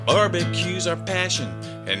Barbecue's our passion,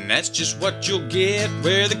 and that's just what you'll get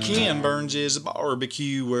where the Ken Burns is a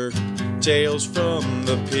barbecuer. Tales from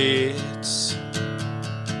the pits.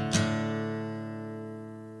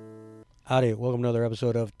 Howdy, welcome to another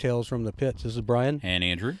episode of Tales from the Pits. This is Brian. And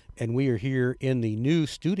Andrew. And we are here in the new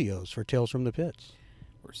studios for Tales from the Pits.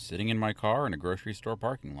 We're sitting in my car in a grocery store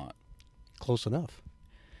parking lot. Close enough.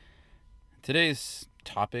 Today's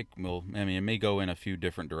topic it may go in a few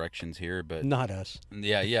different directions here, but... Not us.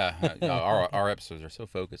 Yeah. Our episodes are so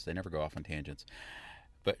focused, they never go off on tangents.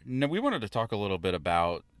 But no, we wanted to talk a little bit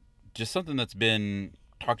about just something that's been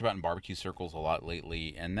talked about in barbecue circles a lot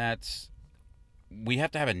lately, and that's we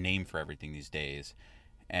have to have a name for everything these days.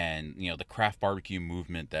 And, the craft barbecue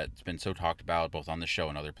movement that's been so talked about both on the show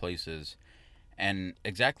and other places, and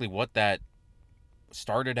exactly what that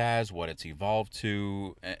started as, what it's evolved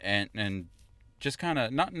to, and just kind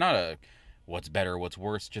of not a what's better, what's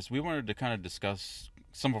worse, just we wanted to kind of discuss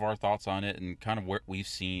some of our thoughts on it and kind of what we've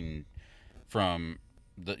seen from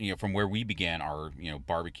from where we began our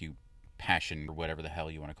barbecue passion, or whatever the hell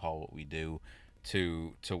you want to call what we do,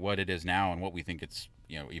 to what it is now and what we think it's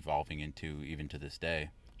evolving into even to this day.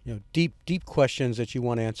 Deep questions that you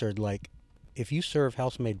want answered, like, if you serve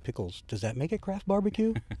house-made pickles, does that make it craft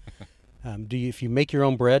barbecue? If you make your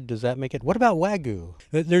own bread, does that make it? What about Wagyu?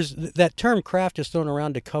 There's that term craft is thrown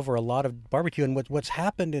around to cover a lot of barbecue, and what's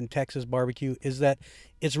happened in Texas barbecue is that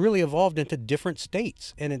it's really evolved into different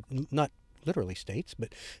states, and not literally states,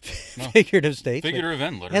 but figurative states. Figurative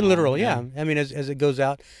and literal. And literal, yeah. I mean, as it goes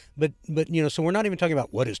out. But so we're not even talking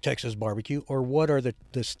about what is Texas barbecue or what are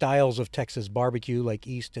the styles of Texas barbecue, like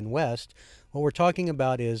East and West. What we're talking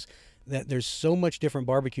about is that there's so much different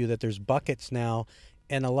barbecue that there's buckets now,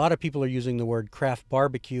 and a lot of people are using the word craft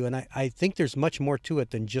barbecue, and I think there's much more to it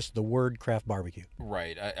than just the word craft barbecue.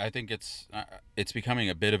 Right. I think it's becoming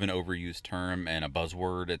a bit of an overused term and a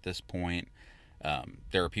buzzword at this point.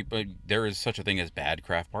 There is such a thing as bad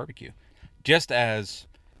craft barbecue, just as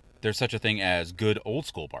there's such a thing as good old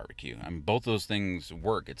school barbecue. I mean, both those things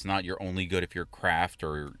work. It's not you're only good if you're craft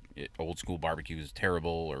or old school barbecue is terrible.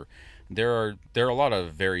 Or there are a lot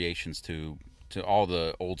of variations to all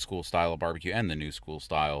the old school style of barbecue and the new school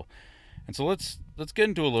style. And so let's get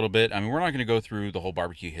into a little bit. I mean, we're not going to go through the whole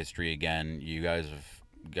barbecue history again. You guys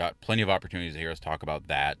have got plenty of opportunities to hear us talk about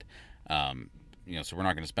that. So we're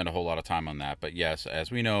not going to spend a whole lot of time on that. But yes, as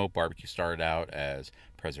we know, barbecue started out as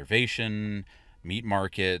preservation, meat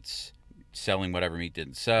markets, selling whatever meat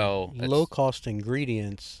didn't sell. Low-cost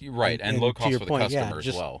ingredients. Right, and low cost for the customer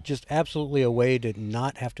as well. Just absolutely a way to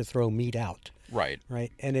not have to throw meat out. Right.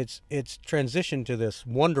 And it's transitioned to this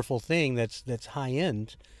wonderful thing that's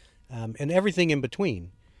high-end, and everything in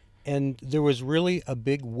between. And there was really a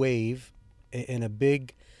big wave and a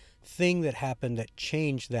big thing that happened that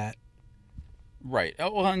changed that. Right.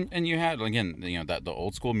 Well, and you had, again, that the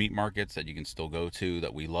old school meat markets that you can still go to,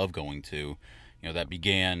 that we love going to, that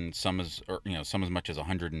began some as much as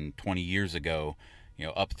 120 years ago,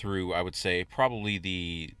 up through, I would say, probably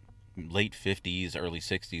the late 50s, early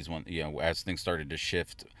 60s, when as things started to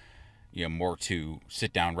shift, more to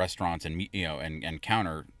sit down restaurants and and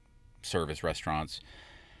counter service restaurants.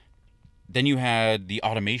 Then you had the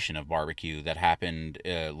automation of barbecue that happened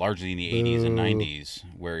largely in the 80s and 90s,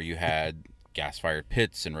 where you had gas-fired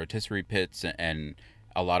pits and rotisserie pits and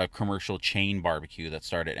a lot of commercial chain barbecue that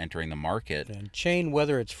started entering the market. And chain,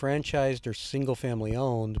 whether it's franchised or single-family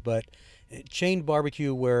owned, but chain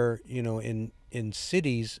barbecue where, in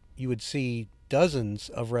cities you would see dozens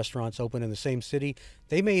of restaurants open in the same city.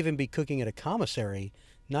 They may even be cooking at a commissary,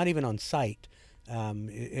 not even on site.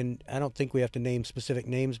 And I don't think we have to name specific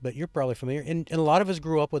names, but you're probably familiar. And a lot of us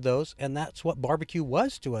grew up with those, and that's what barbecue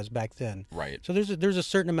was to us back then. Right. So there's a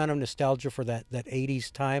certain amount of nostalgia for that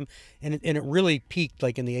 80s time, and it really peaked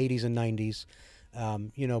like in the 80s and 90s.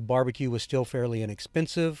 Barbecue was still fairly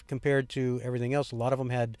inexpensive compared to everything else. A lot of them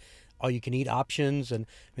had all-you-can-eat options, and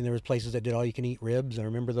there was places that did all-you-can-eat ribs. I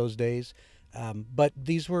remember those days. But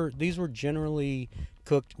these were generally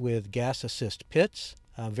cooked with gas assist pits,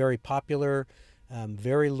 very popular.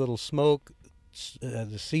 Very little smoke,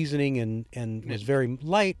 the seasoning and was very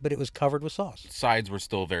light, but it was covered with sauce. Sides were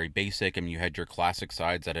still very basic. I mean, you had your classic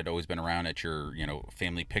sides that had always been around at your,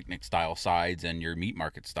 family picnic style sides and your meat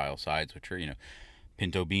market style sides, which are,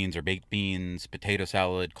 pinto beans or baked beans, potato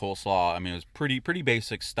salad, coleslaw. I mean, it was pretty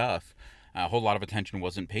basic stuff. A whole lot of attention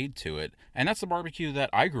wasn't paid to it. And that's the barbecue that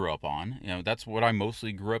I grew up on. That's what I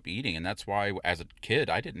mostly grew up eating. And that's why, as a kid,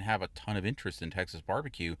 I didn't have a ton of interest in Texas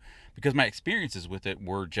barbecue, because my experiences with it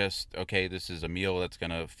were just, okay, this is a meal that's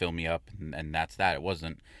going to fill me up, and that's that. It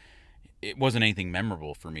wasn't it wasn't anything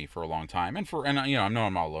memorable for me for a long time. And I know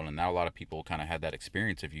I'm not alone in that. A lot of people kind of had that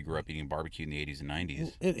experience if you grew up eating barbecue in the 80s and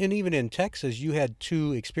 90s. And even in Texas, you had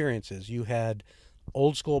two experiences. You had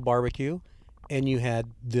old school barbecue, and you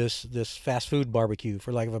had this fast food barbecue,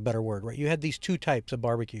 for lack of a better word, right? You had these two types of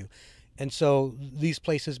barbecue, and so these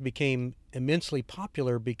places became immensely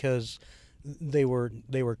popular because they were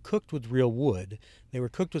cooked with real wood. They were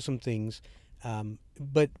cooked with some things,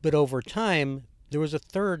 but over time there was a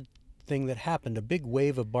third thing that happened, a big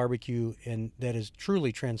wave of barbecue, and that has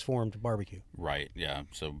truly transformed barbecue. Right. Yeah.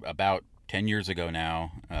 So about 10 years ago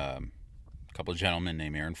now, a couple of gentlemen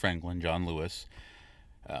named Aaron Franklin, John Lewis,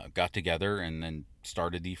 got together and then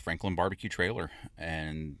started the Franklin Barbecue Trailer,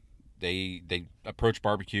 and they approached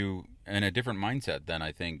barbecue in a different mindset than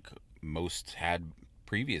I think most had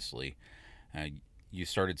previously. You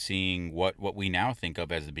started seeing what we now think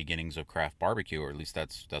of as the beginnings of craft barbecue, or at least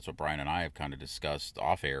that's what Brian and I have kind of discussed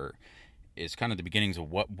off air, is kind of the beginnings of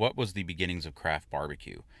what was the beginnings of craft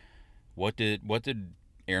barbecue. What did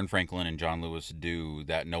Aaron Franklin and John Lewis do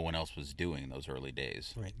that no one else was doing in those early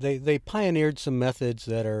days? Right. They pioneered some methods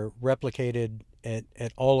that are replicated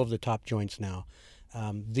at all of the top joints now.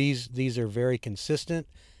 These are very consistent.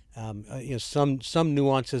 Some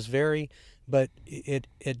nuances vary, but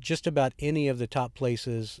at just about any of the top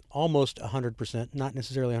places, almost 100%, not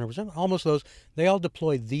necessarily 100%, almost those, they all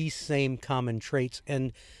deploy these same common traits.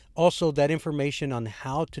 And also that information on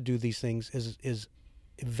how to do these things is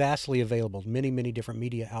vastly available. Many different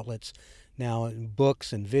media outlets now, and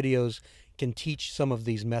books and videos can teach some of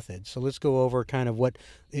these methods. So let's go over kind of what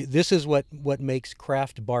makes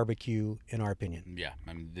craft barbecue, in our opinion. Yeah,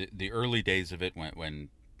 I mean the early days of it, when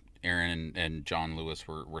Aaron and John Lewis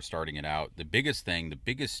were starting it out, the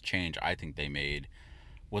biggest change I think they made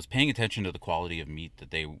was paying attention to the quality of meat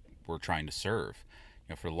that they were trying to serve.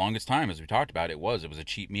 For the longest time, as we talked about, it was a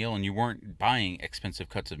cheap meal, and you weren't buying expensive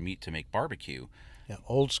cuts of meat to make barbecue. Yeah,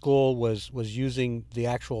 old school was using the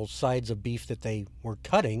actual sides of beef that they were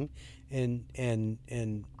cutting and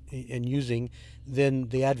using. Then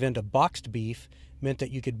the advent of boxed beef meant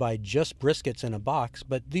that you could buy just briskets in a box,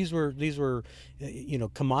 but these were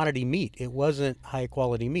commodity meat. It wasn't high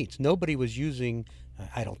quality meats. Nobody was using,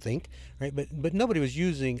 I don't think, right? But nobody was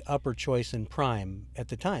using upper choice and prime at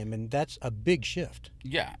the time, and that's a big shift.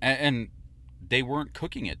 Yeah, and they weren't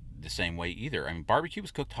cooking it the same way either. I mean, barbecue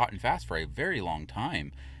was cooked hot and fast for a very long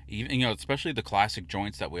time. Even especially the classic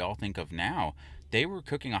joints that we all think of now, they were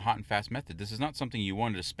cooking a hot and fast method. This is not something you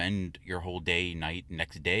wanted to spend your whole day, night,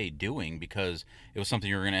 next day doing, because it was something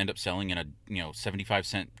you were going to end up selling in a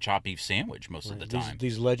 75-cent chopped beef sandwich most of the time.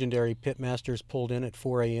 These legendary pitmasters pulled in at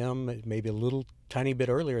 4 a.m., maybe a little tiny bit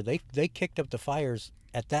earlier. They kicked up the fires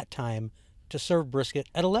at that time to serve brisket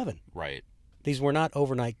at 11. Right. These were not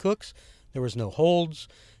overnight cooks. There was no holds.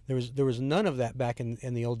 There was none of that back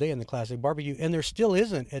in the old day in the classic barbecue, and there still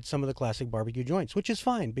isn't at some of the classic barbecue joints, which is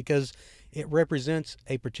fine because it represents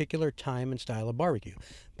a particular time and style of barbecue.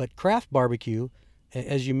 But craft barbecue,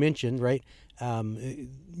 as you mentioned, right?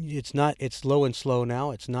 It's low and slow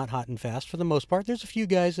now. It's not hot and fast for the most part. There's a few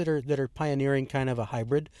guys that are pioneering kind of a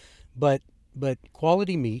hybrid, but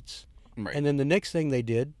quality meats. Right. And then the next thing they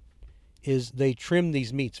did is they trimmed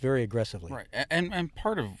these meats very aggressively. Right. And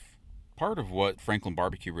part of what Franklin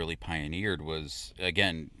Barbecue really pioneered was,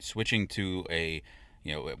 again, switching to a,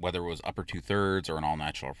 whether it was upper 2/3 or an all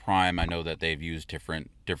natural prime. I know that they've used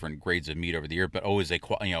different grades of meat over the year, but always a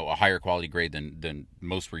higher quality grade than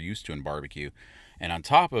most were used to in barbecue. And on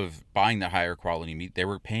top of buying the higher quality meat, they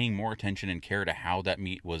were paying more attention and care to how that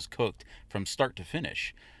meat was cooked from start to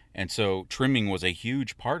finish. And so trimming was a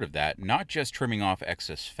huge part of that, not just trimming off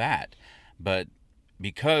excess fat, but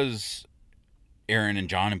because Aaron and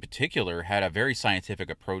John in particular had a very scientific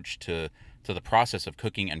approach to the process of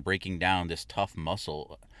cooking and breaking down this tough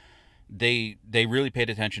muscle. They really paid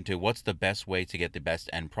attention to what's the best way to get the best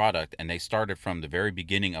end product, and they started from the very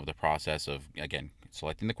beginning of the process of, again,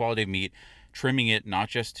 selecting the quality of meat, trimming it not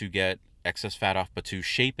just to get excess fat off, but to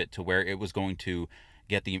shape it to where it was going to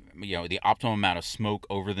get the optimum amount of smoke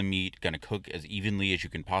over the meat, going to cook as evenly as you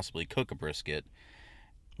can possibly cook a brisket.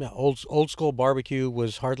 Now, old school barbecue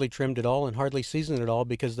was hardly trimmed at all and hardly seasoned at all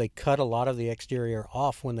because they cut a lot of the exterior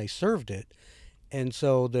off when they served it. And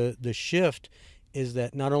so the shift is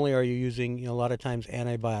that not only are you using a lot of times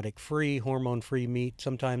antibiotic-free, hormone-free meat,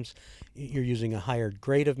 sometimes you're using a higher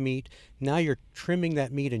grade of meat. Now you're trimming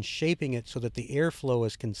that meat and shaping it so that the airflow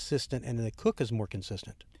is consistent and the cook is more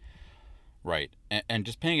consistent. Right. And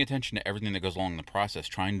just paying attention to everything that goes along in the process,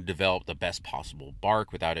 trying to develop the best possible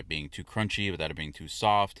bark without it being too crunchy, without it being too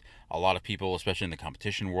soft. A lot of people, especially in the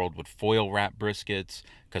competition world, would foil wrap briskets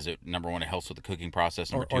because, number one, it helps with the cooking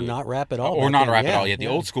process. Number two, or not wrap at all. Or back not then. wrap at Yeah, all. Yeah, the yeah.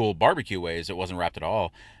 old school barbecue ways, it wasn't wrapped at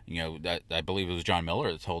all. That I believe it was John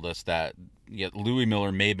Miller that told us that Louis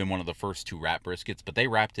Miller may have been one of the first to wrap briskets, but they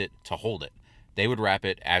wrapped it to hold it. They would wrap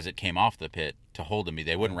it as it came off the pit to hold them.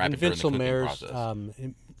 They wouldn't wrap And it during the cooking Vincelmaire's,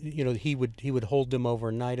 process. he would hold them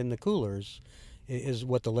overnight in the coolers, is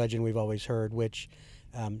what the legend we've always heard. Which,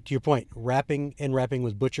 to your point, wrapping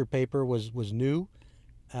with butcher paper was new.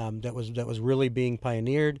 That was really being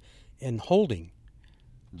pioneered, and holding.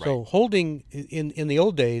 Right. So holding in the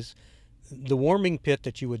old days, the warming pit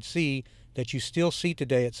that you would see, that you still see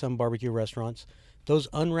today at some barbecue restaurants, those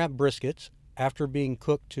unwrapped briskets, after being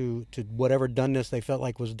cooked to whatever doneness they felt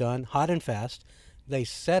like was done, hot and fast, they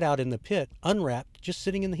set out in the pit, unwrapped, just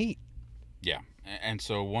sitting in the heat. Yeah. And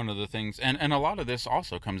so one of the things, and a lot of this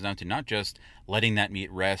also comes down to not just letting that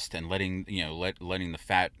meat rest and letting letting the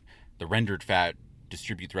fat, the rendered fat,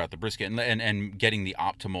 distribute throughout the brisket, and getting the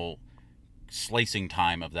optimal slicing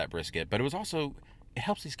time of that brisket, but it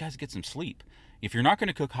helps these guys get some sleep. If you're not going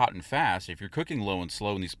to cook hot and fast, if you're cooking low and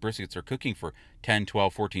slow and these briskets are cooking for 10,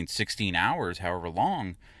 12, 14, 16 hours, however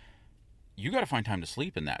long, you got to find time to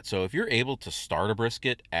sleep in that. So if you're able to start a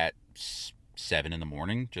brisket at 7 in the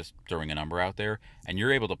morning, just throwing a number out there, and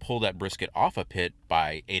you're able to pull that brisket off a pit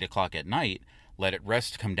by 8 o'clock at night, let it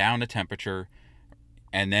rest, come down to temperature,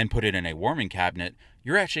 and then put it in a warming cabinet,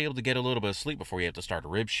 you're actually able to get a little bit of sleep before you have to start a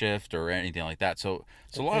rib shift or anything like that. So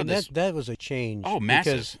a lot of this, that was a change. Oh,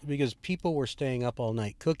 massive. Because people were staying up all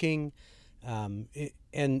night cooking,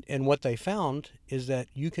 and what they found is that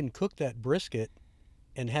you can cook that brisket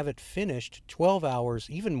and have it finished 12 hours,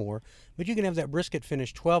 even more, but you can have that brisket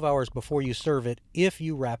finished 12 hours before you serve it if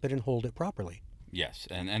you wrap it and hold it properly. Yes,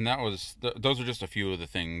 and that was those are just a few of the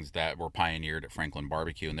things that were pioneered at Franklin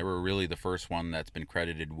Barbecue, and they were really the first one that's been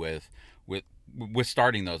credited with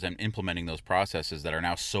starting those and implementing those processes that are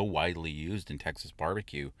now so widely used in Texas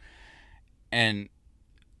barbecue. And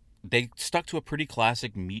they stuck to a pretty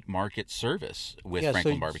classic meat market service with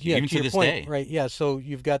Franklin Barbecue, even to this day. Right? Yeah. So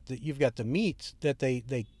you've got the meats that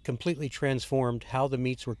they completely transformed how the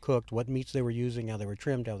meats were cooked, what meats they were using, how they were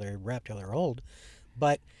trimmed, how they were wrapped, how they were rolled,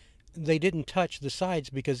 but they didn't touch the sides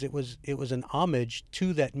because it was an homage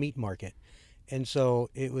to that meat market. And so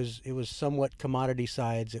it was somewhat commodity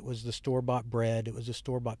sides. It was the store-bought bread. It was the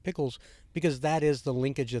store-bought pickles, because that is the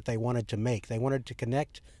linkage that they wanted to make. They wanted to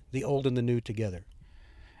connect the old and the new together.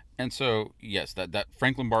 And so, yes, that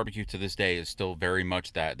Franklin Barbecue to this day is still very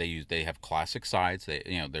much that. They have classic sides.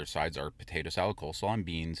 Their sides are potato salad, coleslaw, and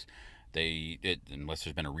beans. Unless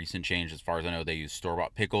there's been a recent change, as far as I know, they use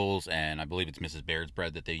store-bought pickles, and I believe it's Mrs. Baird's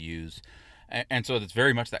bread that they use. And so it's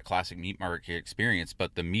very much that classic meat market experience,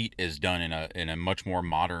 but the meat is done in a much more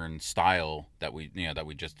modern style that we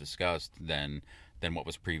just discussed than what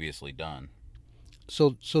was previously done.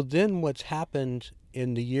 So then what's happened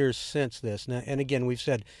in the years since this now, and again, we've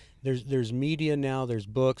said there's media now, there's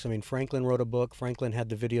books. I mean, Franklin wrote a book. Franklin had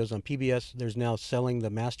the videos on PBS. There's now selling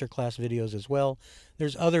the masterclass videos as well.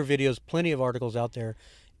 There's other videos, plenty of articles out there,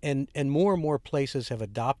 and more places have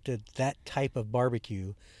adopted that type of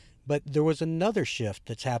barbecue. But there was another shift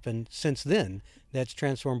that's happened since then that's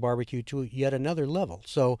transformed barbecue to yet another level.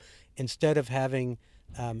 So instead of having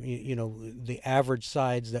the average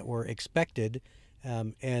sides that were expected,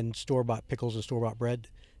 and store-bought pickles and store-bought bread,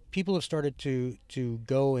 people have started to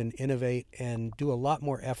go and innovate and do a lot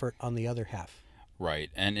more effort on the other half.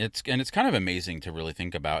 Right, and it's kind of amazing to really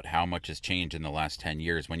think about how much has changed in the last 10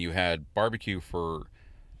 years. When you had barbecue for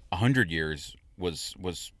 100 years was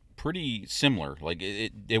pretty similar. Like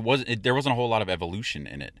there wasn't a whole lot of evolution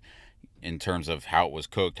in it, in terms of how it was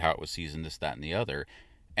cooked, how it was seasoned, this, that, and the other.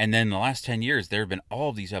 And then in the last 10 years, there have been all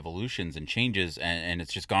of these evolutions and changes, and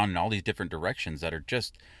it's just gone in all these different directions that are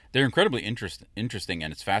they're incredibly interesting,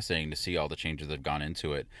 and it's fascinating to see all the changes that have gone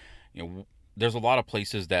into it. There's a lot of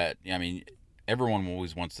places that, everyone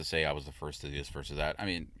always wants to say I was the first to do this, first to that. I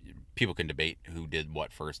mean, people can debate who did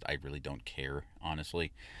what first. I really don't care,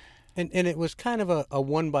 honestly. And it was kind of a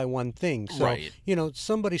one-by-one thing. So, right.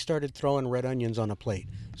 Somebody started throwing red onions on a plate.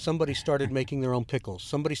 Somebody started making their own pickles.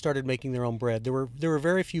 Somebody started making their own bread. There were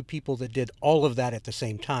very few people that did all of that at the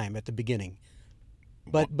same time at the beginning.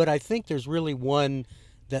 But I think there's really one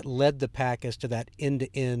that led the pack as to that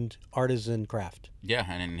end-to-end artisan craft. Yeah,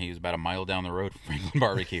 and he was about a mile down the road from Franklin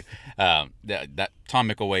Barbecue. That Tom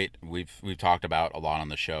Micklethwait, we've talked about a lot on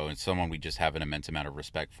the show, and someone we just have an immense amount of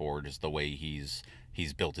respect for, just the way he's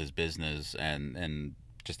built his business and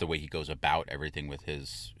just the way he goes about everything with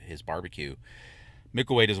his barbecue.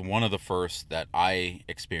 Micklethwait is one of the first that I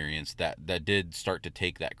experienced that did start to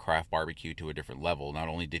take that craft barbecue to a different level. Not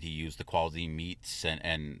only did he use the quality meats and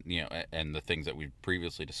and the things that we've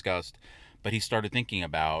previously discussed, but he started thinking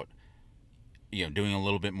about doing a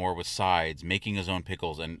little bit more with sides, making his own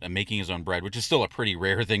pickles, and making his own bread, which is still a pretty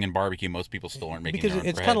rare thing in barbecue. Most people still aren't making their own bread.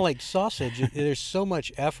 Because it's kind of like sausage. There's so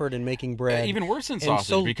much effort in making bread. Even worse than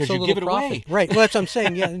sausage, because so you give it profit. away. Right. Well, that's what I'm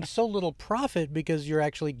saying. Yeah, and so little profit because you're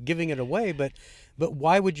actually giving it away. But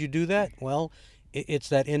why would you do that? Well, it's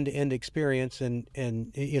that end-to-end experience, and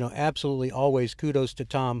absolutely always kudos to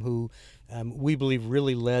Tom, who we believe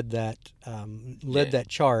really led that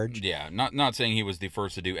charge. Yeah, not saying he was the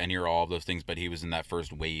first to do any or all of those things, but he was in that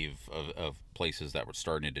first wave of places that were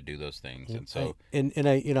starting to do those things. And so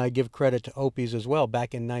I give credit to Opie's as well.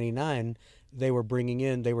 Back in '99, they were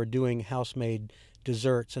doing house-made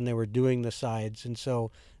desserts, and they were doing the sides, and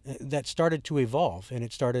so that started to evolve. And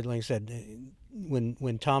it started, like I said,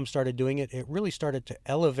 when Tom started doing it, it really started to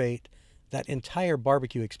elevate that entire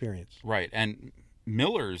barbecue experience. Right. And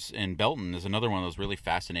Miller's in Belton is another one of those really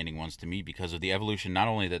fascinating ones to me because of the evolution, not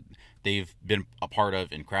only that they've been a part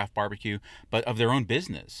of in craft barbecue, but of their own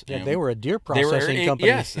business. Yeah, they were a deer processing company.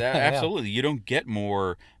 Yes, absolutely. You don't get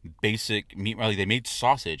more basic meat. Well, they made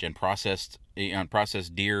sausage and processed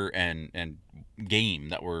deer and game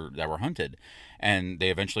that were hunted, and they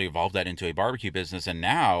eventually evolved that into a barbecue business. And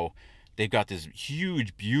now they've got this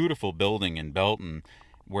huge, beautiful building in Belton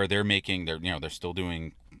where they're still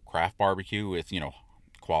doing craft barbecue with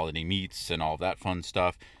quality meats and all of that fun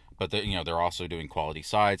stuff, but they're also doing quality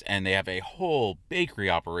sides, and they have a whole bakery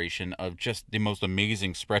operation of just the most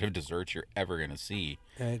amazing spread of desserts you're ever going to see.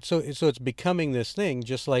 So it's becoming this thing,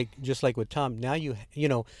 just like with Tom. Now you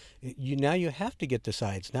have to get the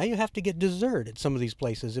sides. Now you have to get dessert at some of these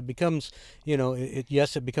places. It becomes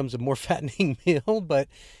it becomes a more fattening meal, but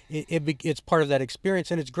it's part of that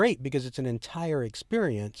experience, and it's great because it's an entire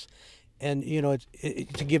experience. And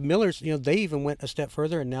to give Miller's, they even went a step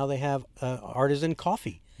further, and now they have artisan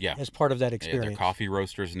coffee as part of that experience. Yeah, they're coffee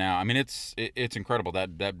roasters now. I mean, it's incredible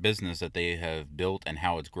that business that they have built and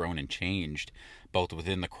how it's grown and changed, both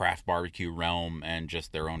within the craft barbecue realm and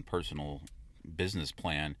just their own personal business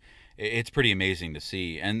plan. It's pretty amazing to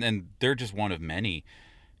see, and they're just one of many.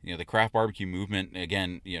 The craft barbecue movement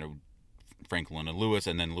again. Franklin and Lewis,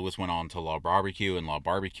 and then Lewis went on to Law Barbecue, and Law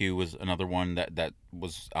Barbecue was another one that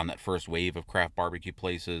was on that first wave of craft barbecue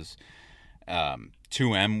places.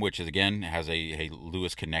 2M, which is again has a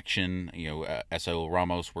Lewis connection. S.O.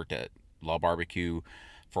 Ramos worked at Law Barbecue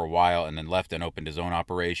for a while and then left and opened his own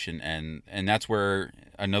operation, and that's where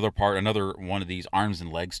another one of these arms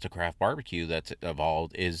and legs to craft barbecue that's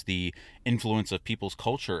evolved is the influence of people's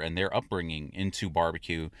culture and their upbringing into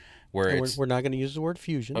barbecue. Where we're not going to use the word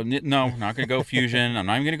fusion. No, not going to go fusion. I'm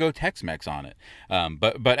not even going to go Tex-Mex on it.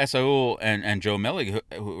 But S.O. and Joe Mellig,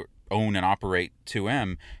 who own and operate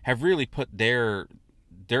 2M, have really put their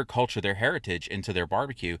culture, their heritage into their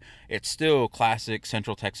barbecue. It's still classic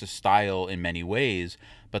Central Texas style in many ways,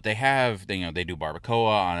 but they do barbacoa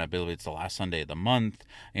on, I believe it's the last Sunday of the month.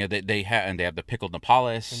 They have the pickled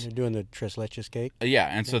nopales. And they're doing the tres leches cake.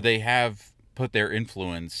 So they have put their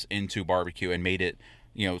influence into barbecue and made it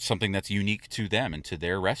something that's unique to them and to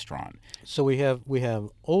their restaurant. So we have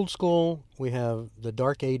old school, we have the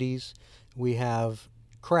dark 80s, we have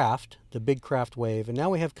craft, the big craft wave, and now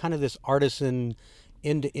we have kind of this artisan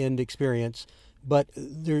end-to-end experience. But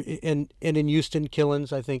there, and in Houston,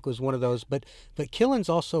 Killins I think was one of those. But Killins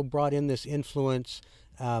also brought in this influence,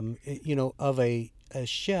 of a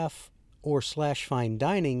chef or / fine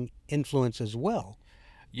dining influence as well.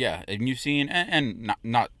 Yeah, and you've seen, and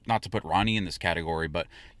not to put Ronnie in this category, but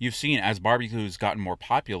you've seen as barbecue's gotten more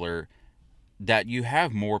popular, that you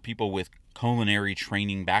have more people with culinary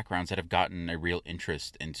training backgrounds that have gotten a real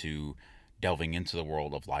interest into delving into the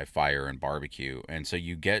world of live fire and barbecue, and so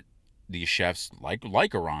you get these chefs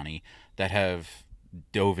like a Ronnie that have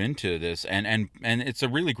dove into this, and it's a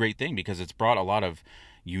really great thing because it's brought a lot of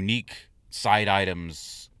unique side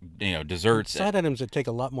items, desserts. Side items that take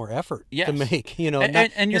a lot more effort yes. to make.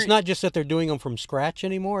 And it's not just that they're doing them from scratch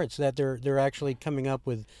anymore. It's that they're actually coming up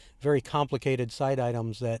with very complicated side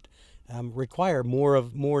items that require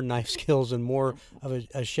more knife skills and more of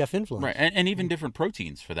a chef influence. Right, and even different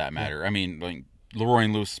proteins for that matter. Yeah. I mean, like Leroy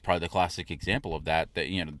and Lewis is probably the classic example of that. That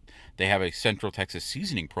they have a Central Texas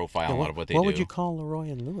seasoning profile. A lot of what they do. What would you call Leroy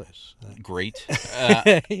and Lewis? Great.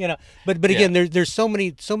 But again, there's so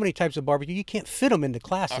many types of barbecue. You can't fit them into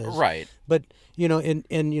classes. Right. But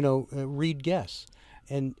Reed Guess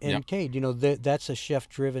and Cade, that's a chef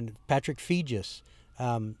driven. Patrick Fegis.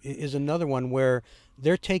 is another one where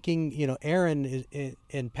they're taking, Aaron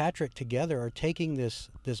and Patrick together are taking this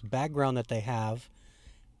background that they have,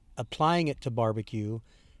 applying it to barbecue,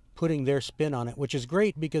 putting their spin on it, which is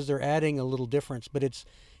great because they're adding a little difference. But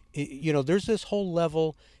there's this whole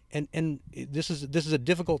level, and this is a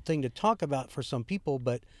difficult thing to talk about for some people,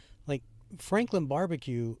 but like Franklin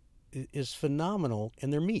Barbecue is phenomenal in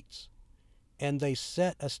their meats, and they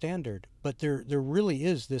set a standard. But there really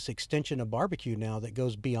is this extension of barbecue now that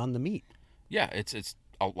goes beyond the meat. Yeah, it's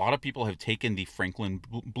a lot of people have taken the Franklin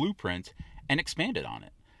blueprint and expanded on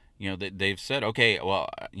it. They've said, okay, well,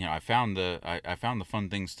 I found the fun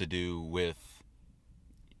things to do with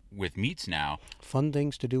meats now. Fun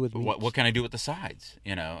things to do with meats. What can I do with the sides?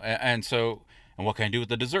 And what can I do with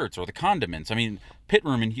the desserts or the condiments? I mean, Pit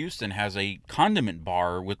Room in Houston has a condiment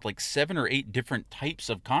bar with like 7 or 8 different types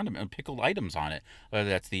of pickled items on it. Whether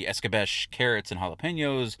that's the escabeche carrots and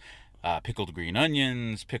jalapenos, pickled green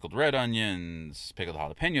onions, pickled red onions, pickled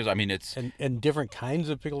jalapenos. I mean, it's and different kinds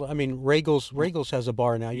of pickled. I mean, Regal's has a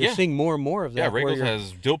bar now. You're seeing more and more of that. Yeah, Regal's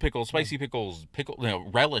has dill pickles, spicy pickles,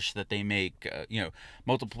 relish that they make.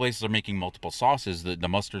 Multiple places are making multiple sauces. The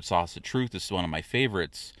mustard sauce at Truth is one of my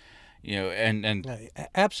favorites. And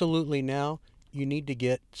absolutely, now you need to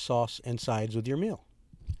get sauce and sides with your meal.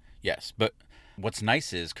 Yes, but what's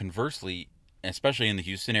nice is, conversely, especially in the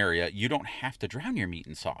Houston area, you don't have to drown your meat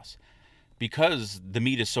in sauce, because the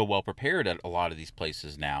meat is so well prepared at a lot of these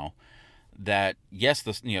places now that, yes,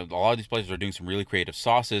 a lot of these places are doing some really creative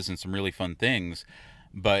sauces and some really fun things,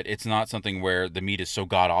 but it's not something where the meat is so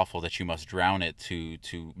god-awful that you must drown it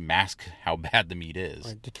to mask how bad the meat is.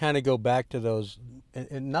 Right, to kind of go back to those,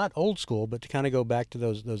 and not old school, but to kind of go back to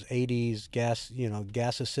those 80s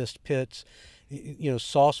gas assist pits.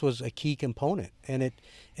 Sauce was a key component, and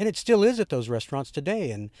it still is at those restaurants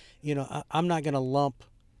today. And I'm not going to lump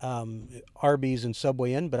Arby's and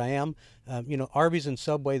Subway in, but I am. Arby's and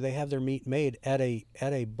Subway, they have their meat made at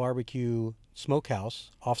a barbecue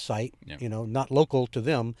smokehouse off-site. Yep. Not local to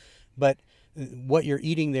them, but what you're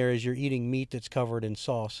eating there is you're eating meat that's covered in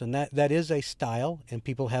sauce, and that is a style, and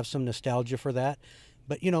people have some nostalgia for that.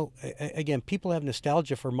 But again, people have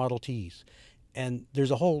nostalgia for Model Ts, and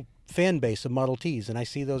there's a whole fan base of Model Ts, and I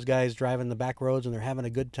see those guys driving the back roads and they're having a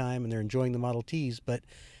good time and they're enjoying the Model Ts. But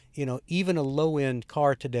even a low-end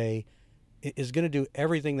car today is going to do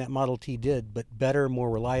everything that Model T did, but better, more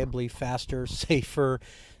reliably, faster, safer.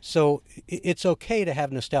 So it's okay to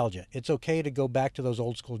have nostalgia. It's okay to go back to those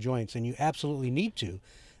old school joints, and you absolutely need to.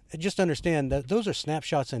 Just understand that those are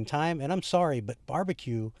snapshots in time, and I'm sorry, but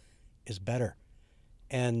barbecue is better.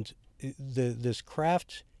 And this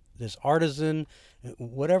craft, this artisan,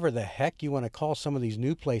 whatever the heck you want to call some of these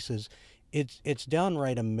new places, it's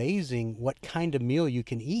downright amazing what kind of meal you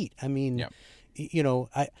can eat. I mean, Yep.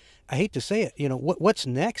 I hate to say it, what's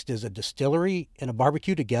next is a distillery and a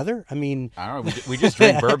barbecue together. I mean, I don't know. We just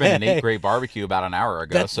drank bourbon and ate great barbecue about an hour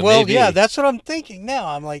ago. Yeah, that's what I'm thinking now.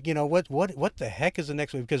 I'm like, what the heck is the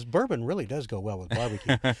next one? Because bourbon really does go well with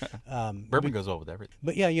barbecue. Bourbon goes well with everything.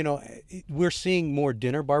 But yeah, we're seeing more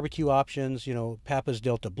dinner barbecue options. Papa's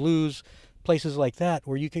Delta Blues, places like that,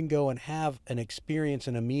 where you can go and have an experience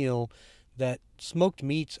and a meal that smoked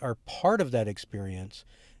meats are part of that experience.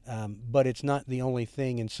 But it's not the only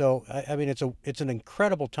thing. And so, I mean, it's an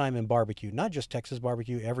incredible time in barbecue, not just Texas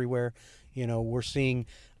barbecue, everywhere. We're seeing,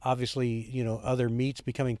 obviously, other meats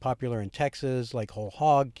becoming popular in Texas, like whole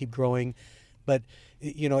hog, keep growing. But,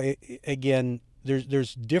 again,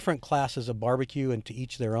 there's different classes of barbecue, and to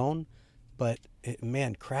each their own. But,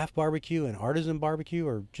 man, craft barbecue and artisan barbecue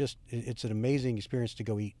are just, it's an amazing experience to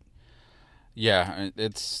go eat. Yeah,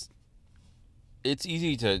 it's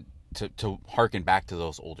easy to harken back to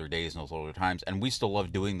those older days and those older times, and we still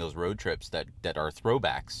love doing those road trips that are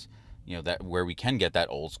throwbacks, that where we can get that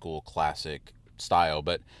old school classic style.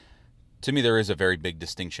 But to me, there is a very big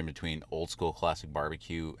distinction between old school classic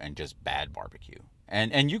barbecue and just bad barbecue.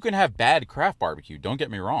 And you can have bad craft barbecue, don't get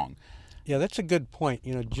me wrong. Yeah, that's a good point.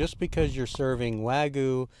 Just because you're serving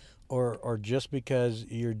Wagyu, or just because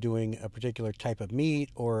you're doing a particular type of meat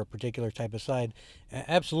or a particular type of side,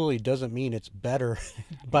 absolutely doesn't mean it's better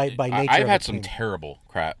by nature. I've had some terrible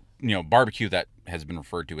craft, barbecue that has been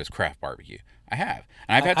referred to as craft barbecue. I have,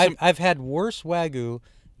 and I've had worse Wagyu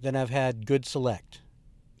than I've had good select.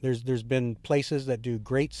 There's been places that do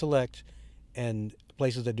great select, and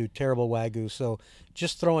places that do terrible Wagyu. So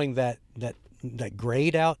just throwing that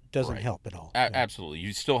grade out doesn't help at all. Absolutely.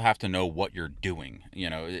 You still have to know what you're doing.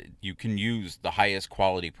 You can use the highest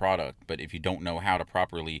quality product, but if you don't know how to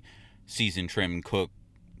properly season, trim, cook,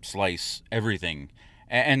 slice everything,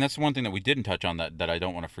 And that's one thing that we didn't touch on that I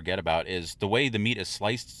don't want to forget about is the way the meat is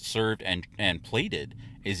sliced, served, and plated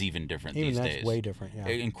is even different Even these that's days. way different. Yeah.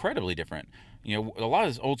 Incredibly different. You know, a lot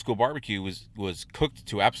of this old school barbecue was cooked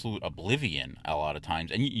to absolute oblivion a lot of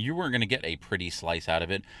times, and you weren't going to get a pretty slice out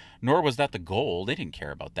of it, nor was that the goal. They didn't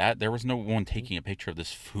care about that. There was no one taking a picture of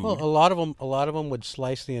this food. Well, a lot of them would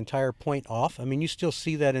slice the entire point off. I mean, you still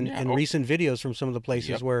see that in recent videos from some of the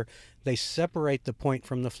places where they separate the point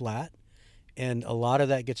from the flat, and a lot of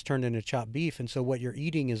that gets turned into chopped beef. And so what you're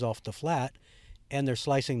eating is off the flat, and they're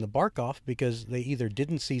slicing the bark off because they either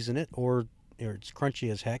didn't season it or it's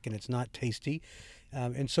crunchy as heck and it's not tasty.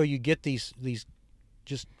 And so you get these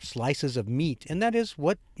just slices of meat, and that is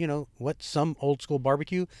what some old school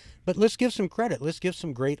barbecue. But let's give some credit. Let's give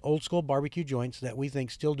some great old school barbecue joints that we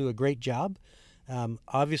think still do a great job.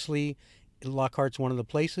 Obviously, Lockhart's one of the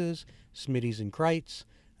places. Smitty's and Kreitz.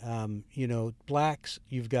 Black's.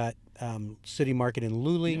 You've got City Market in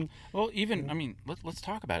Luling. Yeah. Well, even I mean, let's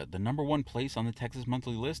talk about it. The number one place on the Texas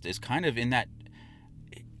Monthly list is kind of in that.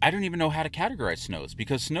 I don't even know how to categorize Snow's,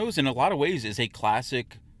 because Snow's in a lot of ways is a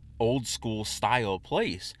classic old school style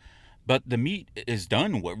place, but the meat is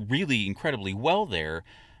done really incredibly well there,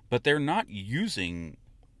 but they're not using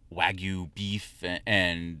Wagyu beef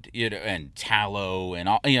and tallow and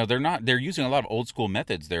all, they're using a lot of old school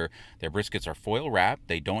methods. Their briskets are foil wrapped.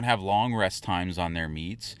 They don't have long rest times on their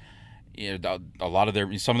meats. A lot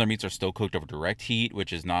of some of their meats are still cooked over direct heat,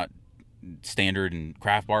 which is not standard in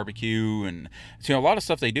craft barbecue. And so a lot of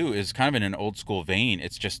stuff they do is kind of in an old school vein.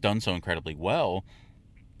 It's just done so incredibly well.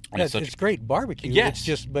 And it's great barbecue. Yes. It's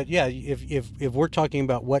just, but yeah, if we're talking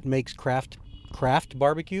about what makes craft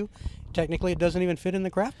barbecue, technically it doesn't even fit in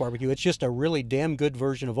the craft barbecue. It's just a really damn good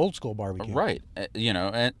version of old school barbecue. Right.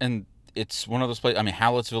 And it's one of those places. I mean,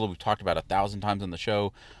 Hallettsville, we've talked about 1,000 times on the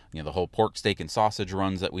show. The whole pork, steak, and sausage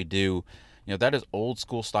runs that we do. That is old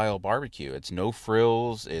school style barbecue. It's no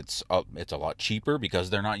frills. It's a lot cheaper because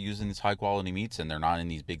they're not using these high quality meats, and they're not in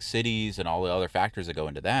these big cities and all the other factors that go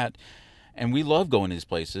into that. And we love going to these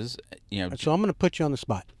places. So I'm going to put you on the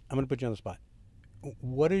spot.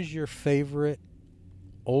 What is your favorite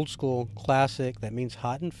old school classic? That means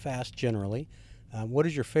hot and fast generally. What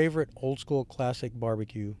is your favorite old school classic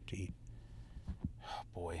barbecue to eat? Oh,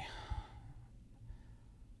 boy.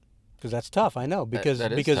 Because that's tough, I know. Because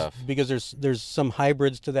tough. Because there's some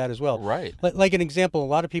hybrids to that as well. Right. Like an example, a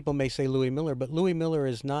lot of people may say Louis Miller, but Louis Miller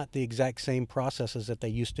is not the exact same processes that they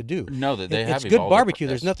used to do. No, they have. It's good barbecue.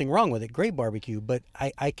 There's nothing wrong with it. Great barbecue, but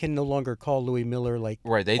I can no longer call Louis Miller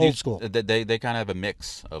old school. They kind of have a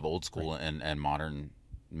mix of old school and modern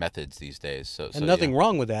methods these days. So nothing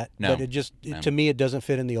wrong with that. No. But to me, it doesn't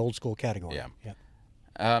fit in the old school category.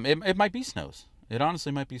 Yeah. It might be Snow's. It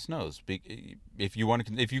honestly might be Snow's, if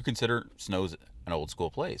you consider Snow's an old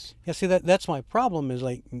school place. Yeah, see that's my problem is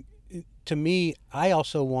to me, I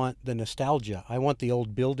also want the nostalgia. I want the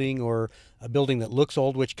old building or a building that looks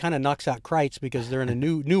old, which kind of knocks out Kreitz because they're in a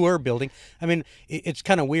newer building. I mean, it's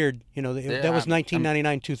kind of weird. That was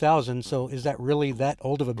 1999, 2000. So is that really that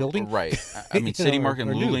old of a building? Right. I mean, City Market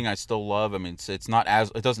and Luling, I still love. I mean,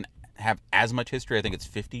 it doesn't have as much history. I think it's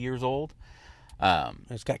 50 years old.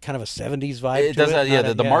 It's got kind of a 70s vibe. It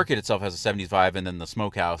does. The market itself has a 70s vibe, and then the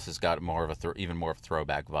smokehouse has got more of even more of a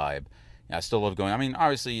throwback vibe. I still love going. I mean,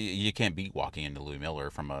 obviously, you can't beat walking into Louis Miller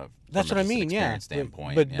from a experience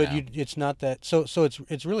standpoint. But it's not that. So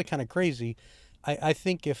it's really kind of crazy. I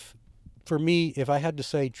think if I had to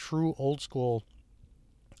say true old school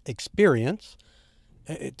experience,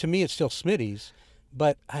 to me it's still Smitty's.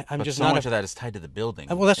 But I'm just so not much of that is tied to the building.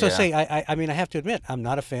 Well, that's what I say. I mean, I have to admit, I'm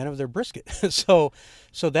not a fan of their brisket. so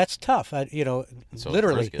that's tough.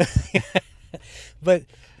 Literally. but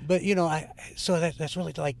that's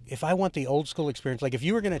really like, if I want the old school experience, like if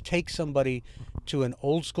you were going to take somebody to an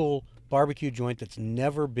old school barbecue joint that's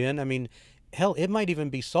never been, I mean, hell, it might even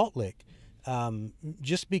be Salt Lick,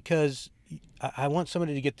 just because I want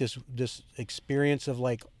somebody to get this experience of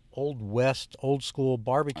like Old West, old school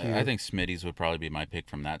barbecue. I think Smitty's would probably be my pick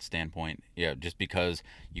from that standpoint. Yeah, just because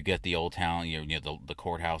you get the old town, the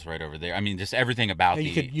courthouse right over there. I mean, just everything about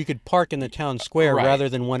you could park in the town square rather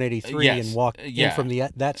than 183 and walk in from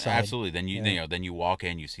that side. Absolutely. Then you walk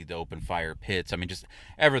in, you see the open fire pits. I mean, just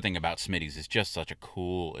everything about Smitty's is just such a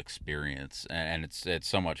cool experience, and it's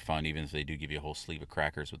so much fun. Even if they do give you a whole sleeve of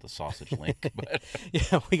crackers with the sausage link. But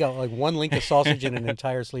yeah, we got like one link of sausage and an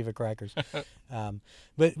entire sleeve of crackers.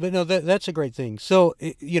 But no, that's a great thing. So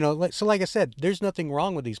like I said, there's nothing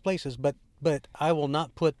wrong with these places, but I will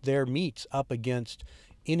not put their meats up against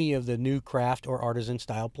any of the new craft or artisan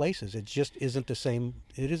style places. It just isn't the same.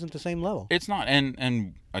 It isn't the same level. It's not.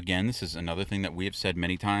 And again, this is another thing that we have said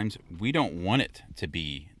many times. We don't want it to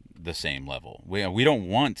be the same level. We don't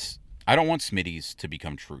want. I don't want Smitty's to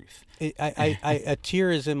become Truth. A tear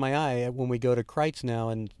is in my eye when we go to Kreitz now,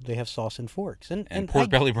 and they have sauce and forks and pork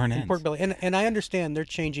belly burn ends. Pork belly, and I understand they're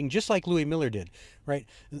changing, just like Louis Miller did, right?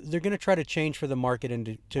 They're going to try to change for the market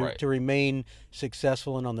and to remain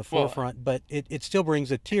successful and on the forefront, but it still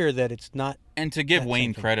brings a tear that it's not. And to give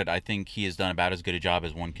Wayne credit, I think he has done about as good a job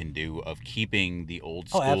as one can do of keeping the old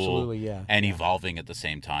school absolutely, yeah. and evolving at the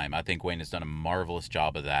same time. I think Wayne has done a marvelous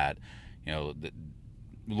job of that.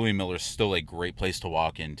 Louis Miller's still a great place to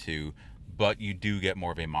walk into, but you do get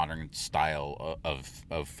more of a modern style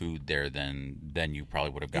of food there than you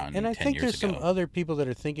probably would have gotten 10 years ago. And I think there's some other people that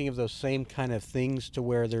are thinking of those same kind of things, to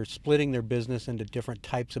where they're splitting their business into different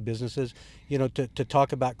types of businesses. To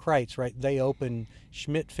talk about Kreitz, right? They open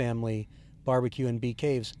Schmidt Family Barbecue and Bee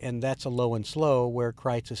Caves, and that's a low and slow, where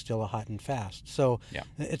Kreitz is still a hot and fast. So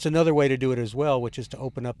it's another way to do it as well, which is to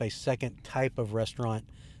open up a second type of restaurant.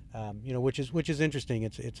 Which is interesting.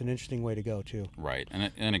 It's an interesting way to go too. Right,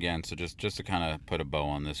 and again, so just to kind of put a bow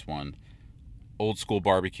on this one, old school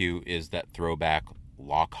barbecue is that throwback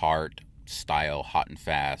Lockhart style, hot and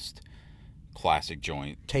fast, classic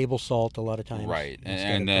joint. Table salt a lot of times. Right,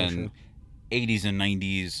 and then 80s and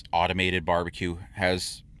 90s automated barbecue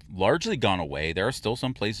has largely gone away. There are still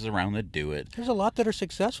some places around that do it. There's a lot that are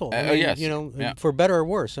successful. Yes. For better or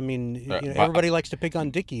worse. I mean, everybody likes to pick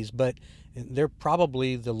on Dickey's, but they're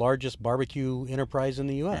probably the largest barbecue enterprise in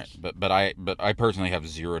the U.S. Right. But I personally have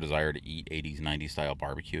zero desire to eat 80s, 90s style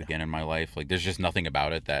barbecue again in my life. Like, there's just nothing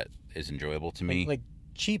about it that is enjoyable to me. Like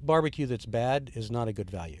cheap barbecue that's bad is not a good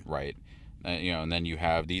value. Right. And then you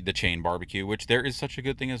have the chain barbecue, which there is such a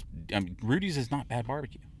good thing as Rudy's is not bad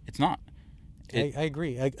barbecue. It's not. I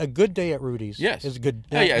agree. A good day at Rudy's is good.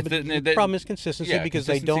 The problem is consistency, because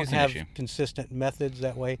they don't have consistent methods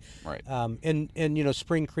that way. Right. And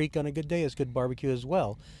Spring Creek on a good day is good barbecue as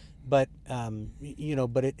well. But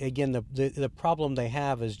the problem they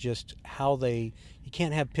have is just how you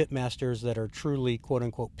can't have pit masters that are truly quote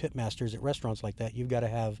unquote pit masters at restaurants like that. You've got to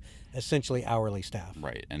have essentially hourly staff.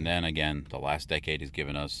 Right. And then again, the last decade has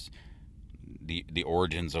given us the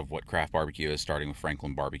origins of what craft barbecue is, starting with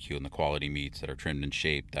Franklin Barbecue and the quality meats that are trimmed and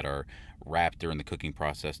shaped, that are wrapped during the cooking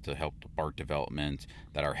process to help the bark development,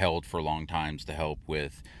 that are held for long times to help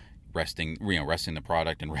with resting the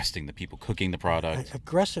product and resting the people cooking the product.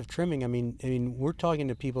 Aggressive trimming. I mean, we're talking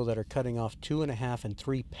to people that are cutting off 2.5 and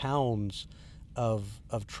 3 pounds of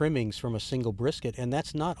trimmings from a single brisket, and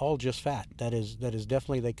that's not all just fat. That is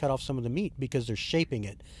definitely, they cut off some of the meat because they're shaping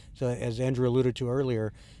it. So as Andrew alluded to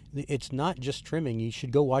earlier, it's not just trimming. You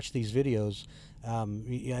should go watch these videos.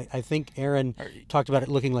 I think Aaron talked about it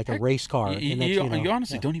looking like a race car. You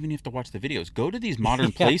honestly don't even have to watch the videos. Go to these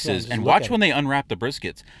modern places and watch when they unwrap the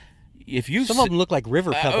briskets. Some of them look like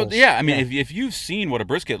river pebbles. If you've seen what a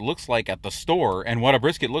brisket looks like at the store and what a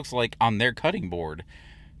brisket looks like on their cutting board,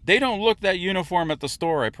 they don't look that uniform at the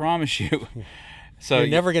store, I promise you. So you're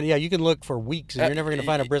never gonna. You can look for weeks, and you're never gonna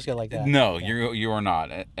find a brisket like that. No, you are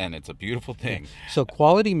not, and it's a beautiful thing. So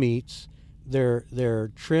quality meats,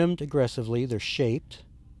 they're trimmed aggressively. They're shaped.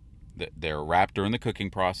 They're wrapped during the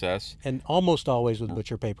cooking process, and almost always with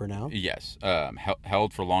butcher paper now. Yes,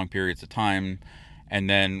 held for long periods of time, and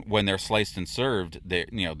then when they're sliced and served,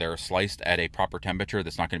 they're sliced at a proper temperature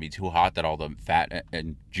that's not going to be too hot that all the fat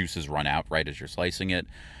and juices run out right as you're slicing it.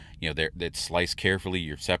 It's sliced carefully.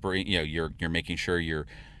 You're separating. You're making sure you're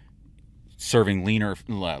serving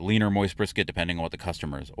leaner moist brisket depending on what the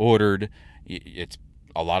customer has ordered. It's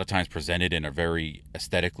a lot of times presented in a very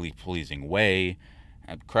aesthetically pleasing way.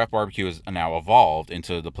 Craft barbecue has now evolved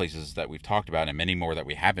into the places that we've talked about, and many more that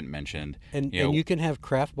we haven't mentioned. And you can have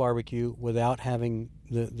craft barbecue without having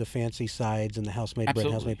the fancy sides and the house-made bread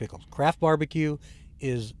and house-made pickles. Craft barbecue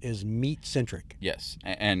is meat centric. Yes,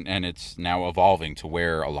 and it's now evolving to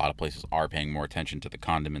where a lot of places are paying more attention to the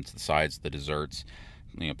condiments, the sides, the desserts.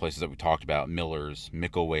 Places that we talked about: Miller's,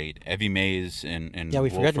 Micklethwait, Evie Mae's, and we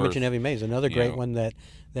forgot to mention Evie Mae's, another great one that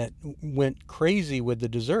went crazy with the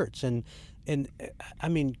desserts. And I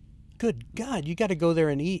mean, good God, you got to go there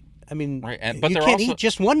and eat. I mean, but you can't eat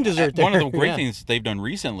just one dessert there. One of the great things they've done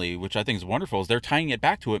recently, which I think is wonderful, is they're tying it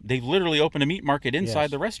back to it. They've literally opened a meat market inside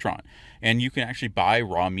the restaurant, and you can actually buy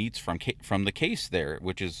raw meats from the case there,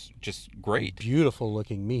 which is just great. Beautiful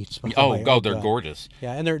looking meats. They're gorgeous.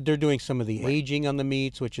 Yeah, and they're doing some of the aging on the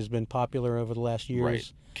meats, which has been popular over the last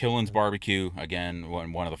years. Killen's Barbecue, again,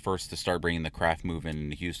 one of the first to start bringing the craft movement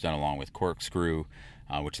into Houston, along with Corkscrew,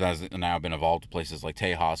 which has now been evolved to places like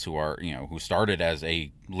Tejas, who started as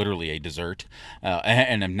literally a dessert,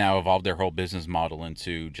 and have now evolved their whole business model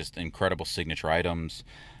into just incredible signature items.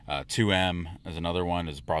 2M is another one,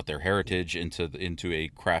 has brought their heritage into a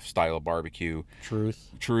craft style of barbecue.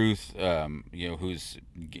 Truth, who's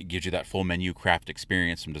gives you that full menu craft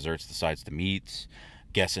experience from desserts to sides to meats.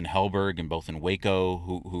 Guess and Hellberg, and both in Waco,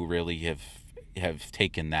 who really have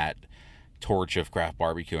taken that torch of craft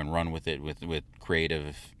barbecue and run with it with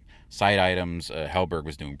creative side items. Hellberg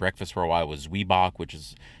was doing breakfast for a while with Zwieback, which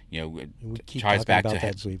is ties back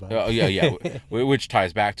to which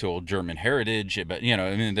ties back to old German heritage. But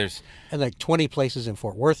there's and like 20 places in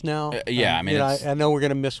Fort Worth now. I know we're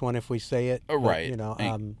gonna miss one if we say it. Right.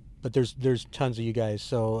 But there's tons of you guys,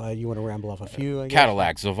 so you want to ramble off a few? I guess?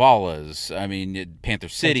 Cadillac, Zavalas, Panther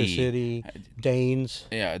City, Danes.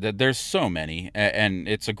 Yeah, there's so many, and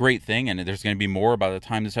it's a great thing, and there's going to be more by the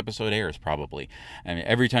time this episode airs, probably.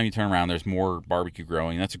 Every time you turn around, there's more barbecue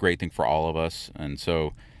growing. That's a great thing for all of us, and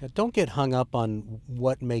so... Don't get hung up on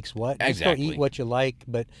what makes what. Exactly. Just go eat what you like,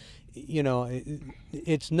 but,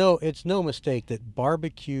 it's no mistake that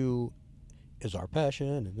barbecue is our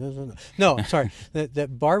passion. No, I'm sorry.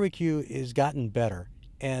 that barbecue has gotten better,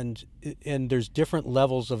 and there's different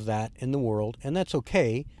levels of that in the world, and that's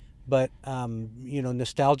okay. But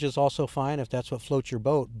nostalgia is also fine if that's what floats your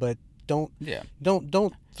boat. But don't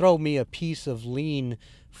throw me a piece of lean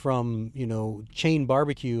from chain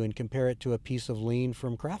barbecue and compare it to a piece of lean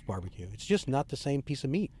from craft barbecue. It's just not the same piece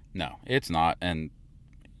of meat. No, it's not. And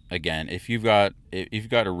again, if you've got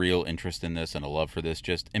a real interest in this and a love for this,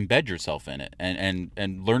 just embed yourself in it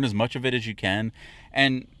and learn as much of it as you can,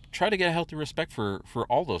 and try to get a healthy respect for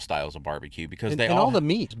all those styles of barbecue, because all the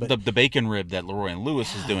meats. But the bacon rib that Leroy and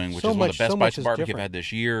Lewis is doing, which is one of the best bites of barbecue I've had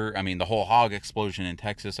this year. The whole hog explosion in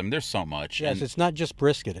Texas. There's so much. Yes, it's not just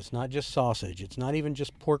brisket. It's not just sausage. It's not even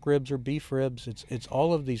just pork ribs or beef ribs. It's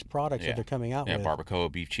all of these products that they're coming out with. Yeah,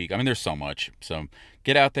 barbacoa, beef cheek. There's so much. So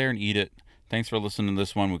get out there and eat it. Thanks for listening to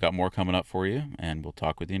this one. We've got more coming up for you, and we'll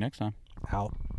talk with you next time. Out.